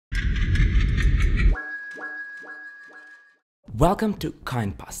Welcome to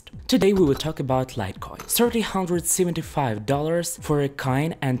CoinPast. Today we will talk about Litecoin. $375 for a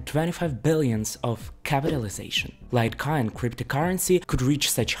coin and 25 billions of capitalization. Litecoin cryptocurrency could reach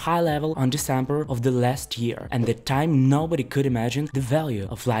such high level on December of the last year, and at the time nobody could imagine the value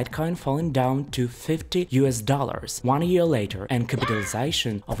of Litecoin falling down to $50 1 year later, and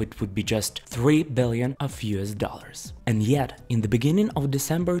capitalization of it would be just $3 billion of US. And yet, in the beginning of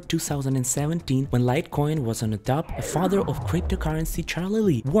December 2017, when Litecoin was on the top, a father of cryptocurrency, Charlie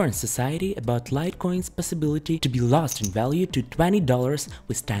Lee, warned society about Litecoin's possibility to be lost in value to $20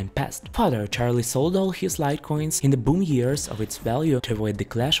 with time passed. Further, Charlie sold all his Litecoins in the boom years of its value to avoid the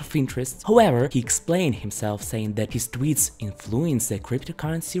clash of interests. However, he explained himself, saying that his tweets influence the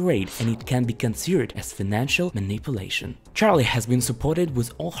cryptocurrency rate and it can be considered as financial manipulation. Charlie has been supported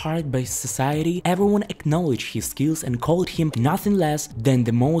with all heart by society. Everyone acknowledged his skills and called him nothing less than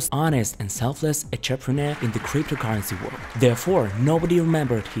the most honest and selfless entrepreneur in the cryptocurrency world. Therefore, nobody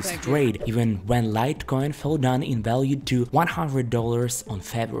remembered his trade even when Litecoin fell down in value to $100 on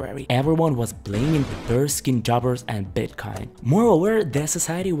February. Everyone was blaming the bare-skin jobbers and Bitcoin. Moreover, the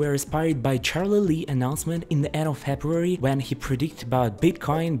society were inspired by Charlie Lee announcement in the end of February when he predicted about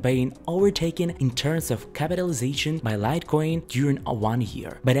Bitcoin being overtaken in terms of capitalization by Litecoin during 1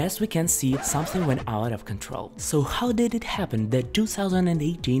 year. But as we can see, something went out of control. So how did it happen that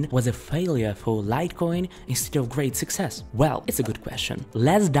 2018 was a failure for Litecoin instead of great success? Well, it's a good question.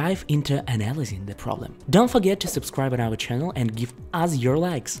 Let's dive into analyzing the problem. Don't forget to subscribe on our channel and give us your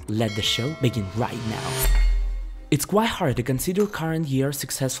likes. Let the show begin right now. It's quite hard to consider current year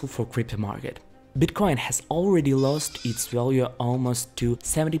successful for crypto market. Bitcoin has already lost its value almost to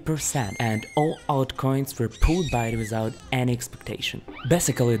 70%, and all altcoins were pulled by it without any expectation.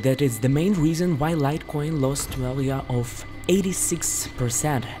 Basically, that is the main reason why Litecoin lost value of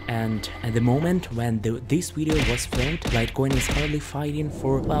 86%, and at the moment when this video was filmed, Litecoin is hardly fighting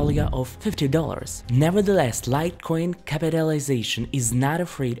for value of $50. Nevertheless, Litecoin capitalization is not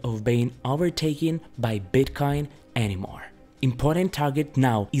afraid of being overtaken by Bitcoin anymore. Important target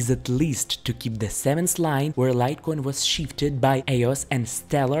now is at least to keep the 7th line where Litecoin was shifted by EOS and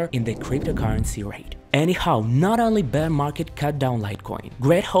Stellar in the cryptocurrency rate. Anyhow, not only bear market cut down Litecoin.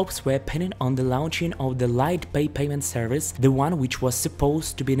 Great hopes were pinned on the launching of the LitePay payment service, the one which was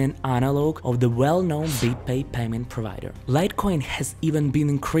supposed to be an analog of the well-known BitPay payment provider. Litecoin has even been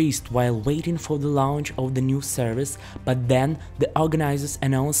increased while waiting for the launch of the new service, but then the organizers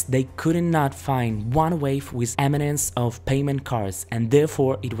announced they could not find one wave with eminence of payment cards, and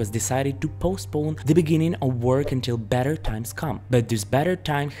therefore it was decided to postpone the beginning of work until better times come. But this better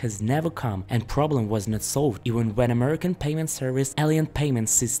time has never come, and problem was not solved even when American payment service Alien Payment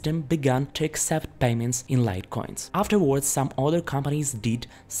System began to accept payments in Litecoins. Afterwards, some other companies did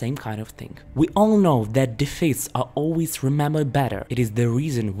same kind of thing. We all know that defeats are always remembered better. It is the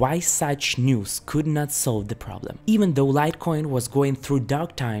reason why such news could not solve the problem. Even though Litecoin was going through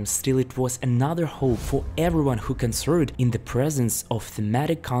dark times, still it was another hope for everyone who concerned in the presence of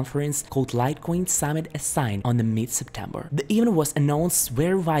thematic conference called Litecoin Summit assigned on the mid-September. The event was announced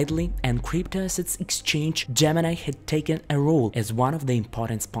very widely, and crypto assets exchange Gemini had taken a role as one of the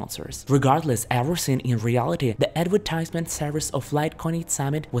important sponsors. Regardless, everything in reality, the advertisement service of Litecoin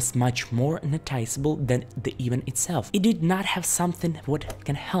Summit was much more noticeable than the event itself. It did not have something what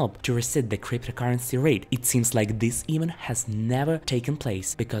can help to reset the cryptocurrency rate. It seems like this event has never taken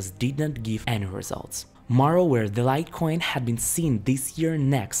place because it did not give any results. Moreover, the Litecoin had been seen this year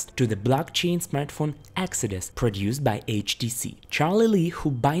next to the blockchain smartphone Exodus produced by HTC. Charlie Lee, who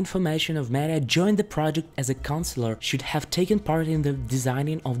by information of media joined the project as a counselor, should have taken part in the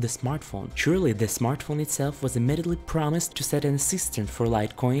designing of the smartphone. Surely the smartphone itself was immediately promised to set an assistant for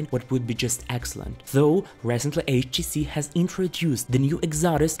Litecoin, what would be just excellent. Though recently HTC has introduced the new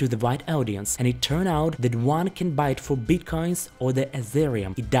Exodus to the wide audience, and it turned out that one can buy it for Bitcoins or the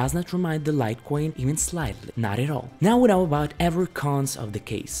Ethereum. It does not remind the Litecoin even slightly. Not at all. Now we know about every cons of the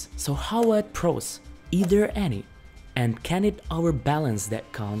case. So how about pros? Is there any? And can it overbalance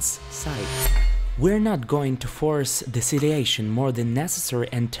that cons side? We're not going to force the situation more than necessary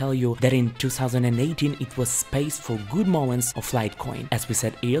and tell you that in 2018 it was space for good moments of Litecoin. As we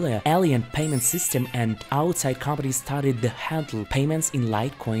said earlier, Alien Payment System and outside companies started to handle payments in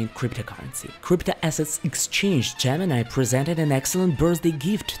Litecoin cryptocurrency. Crypto Assets Exchange Gemini presented an excellent birthday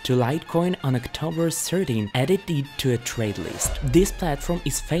gift to Litecoin on October 13, added it to a trade list. This platform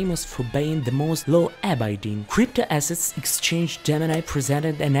is famous for being the most law-abiding. Crypto Assets Exchange Gemini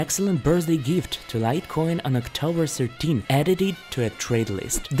presented an excellent birthday gift to Litecoin on October 13, added it to a trade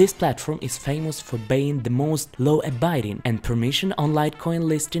list. This platform is famous for being the most law-abiding, and permission on Litecoin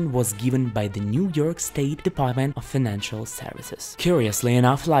listing was given by the New York State Department of Financial Services. Curiously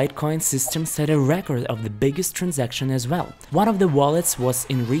enough, Litecoin system set a record of the biggest transaction as well. One of the wallets was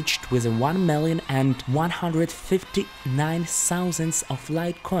enriched with 1,159,000 of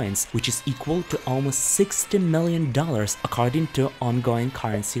Litecoins, which is equal to almost $60 million according to ongoing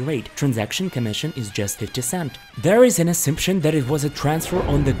currency rate. Transaction commission is just 50 cents. There is an assumption that it was a transfer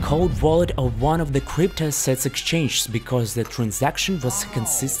on the cold wallet of one of the crypto assets exchanges, because the transaction was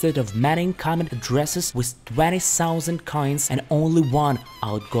consisted of many incoming addresses with 20,000 coins and only one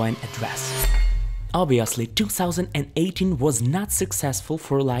outgoing address. Obviously, 2018 was not successful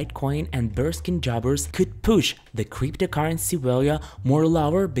for Litecoin, and Bearskin jobbers could push the cryptocurrency value more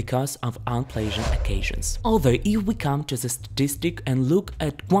lower because of unpleasant occasions. Although if we come to the statistic and look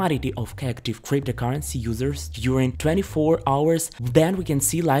at quantity of active cryptocurrency users during 24 hours, then we can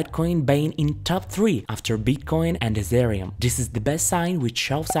see Litecoin being in top 3 after Bitcoin and Ethereum. This is the best sign, which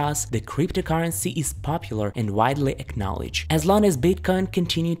shows us the cryptocurrency is popular and widely acknowledged. As long as Bitcoin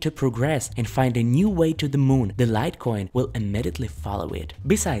continue to progress and find a new way to the moon, the Litecoin will immediately follow it.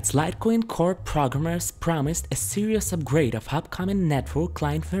 Besides, Litecoin core programmers promised a serious upgrade of upcoming network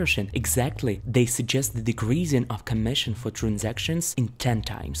client version. Exactly, they suggest the decreasing of commission for transactions in 10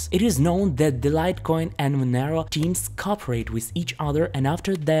 times. It is known that the Litecoin and Monero teams cooperate with each other, and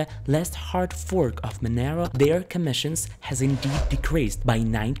after the last hard fork of Monero, their commissions has indeed decreased by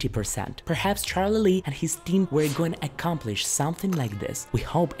 90%. Perhaps Charlie Lee and his team were going to accomplish something like this. We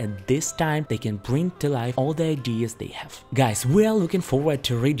hope at this time they can bring to life all the ideas they have. Guys, we are looking forward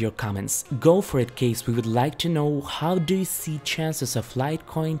to read your comments. Go for it, case we would like to know how do you see chances of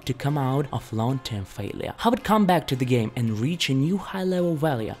Litecoin to come out of long-term failure? How it come back to the game and reach a new high-level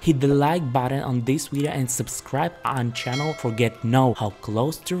value? Hit the like button on this video and subscribe on channel for get know how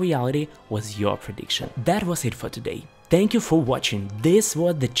close to reality was your prediction. That was it for today. Thank you for watching. This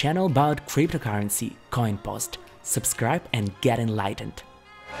was the channel about cryptocurrency, coin post. Subscribe and get enlightened.